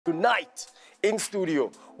Tonight, in studio,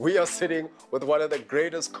 we are sitting with one of the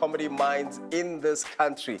greatest comedy minds in this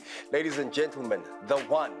country. Ladies and gentlemen, the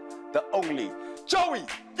one, the only, Joey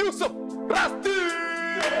Yusuf Rasti!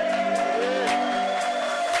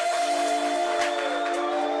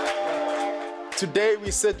 Today we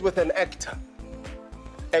sit with an actor,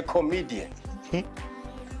 a comedian,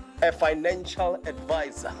 a financial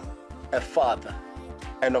advisor, a father,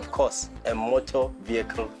 and of course, a motor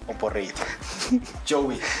vehicle operator.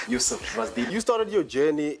 Joey Yusuf Rasti. You started your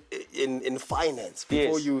journey in finance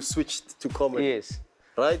before you switched to comedy. Yes.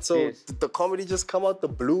 Right? So did the comedy just come out the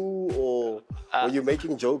blue, or were you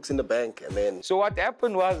making jokes in the bank and then? So what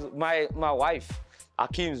happened was my wife,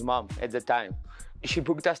 Akim's mom at the time, she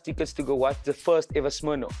booked us tickets to go watch the first ever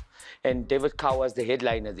Smirnoff. And David Carr was the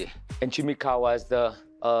headliner there. And Jimmy Carr was the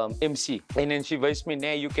MC. And then she advised me,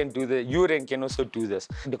 nah, you can do the, Uren can also do this.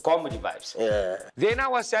 The comedy vibes. Yeah. Then I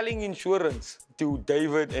was selling insurance to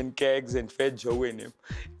David and Kags and Fat Joe and him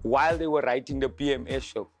while they were writing the PMS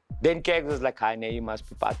show. Then Kags was like, hi, nah, you must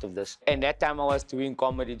be part of this. And that time I was doing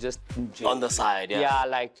comedy just on the side, Yeah,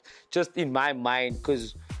 like just in my mind,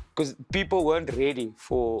 because people weren't ready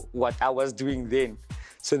for what I was doing then.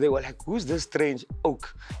 So they were like, who's this strange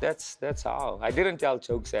oak? That's how. I didn't tell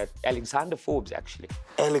jokes at Alexander Forbes, actually.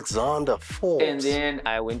 Alexander Forbes. And then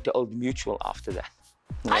I went to Old Mutual after that.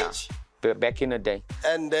 Yeah. Back in the day.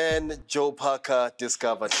 And then Joe Parker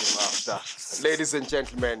discovered him after. Ladies and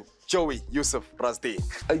gentlemen, Joey Yusuf Rasti.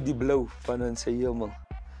 Uit die blauw van een hemel.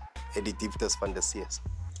 En die dieptes van de seas.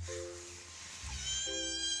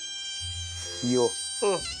 Yo.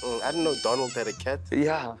 I didn't know Donald had a cat.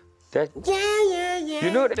 Yeah. That,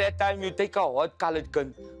 You know that time you take a hot colored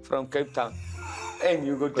gun from Cape Town and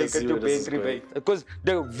you go take it to Bantry Bay. Because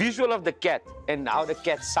the visual of the cat and how the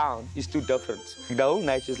cat sound is too different. The whole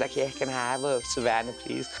night she's like, yeah, can I have a Savannah,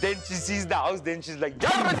 please? Then she sees the house, then she's like,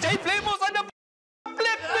 yeah, Jay Flamos on the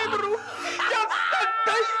plate, bro.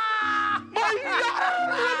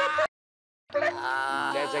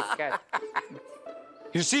 There's a cat.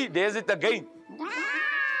 You see, there's it again.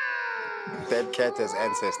 That cat has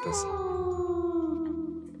ancestors.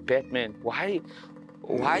 Batman. Why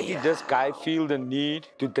did this guy feel the need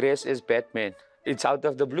to dress as Batman? It's out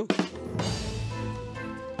of the blue.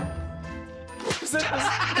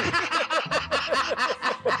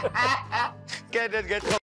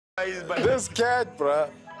 This cat, bruh.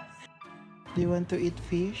 Do you want to eat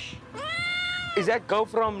fish? Is that girl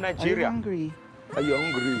from Nigeria? Are you hungry? Are you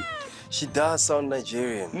hungry? She does sound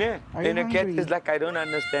Nigerian. Yeah. And the cat is like, I don't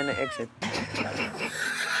understand the accent.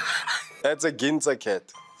 That's a Ginza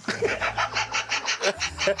cat.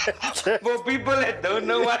 For people that don't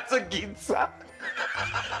know what's a Ginza.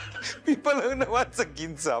 People don't know what's a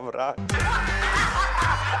Ginza, bro.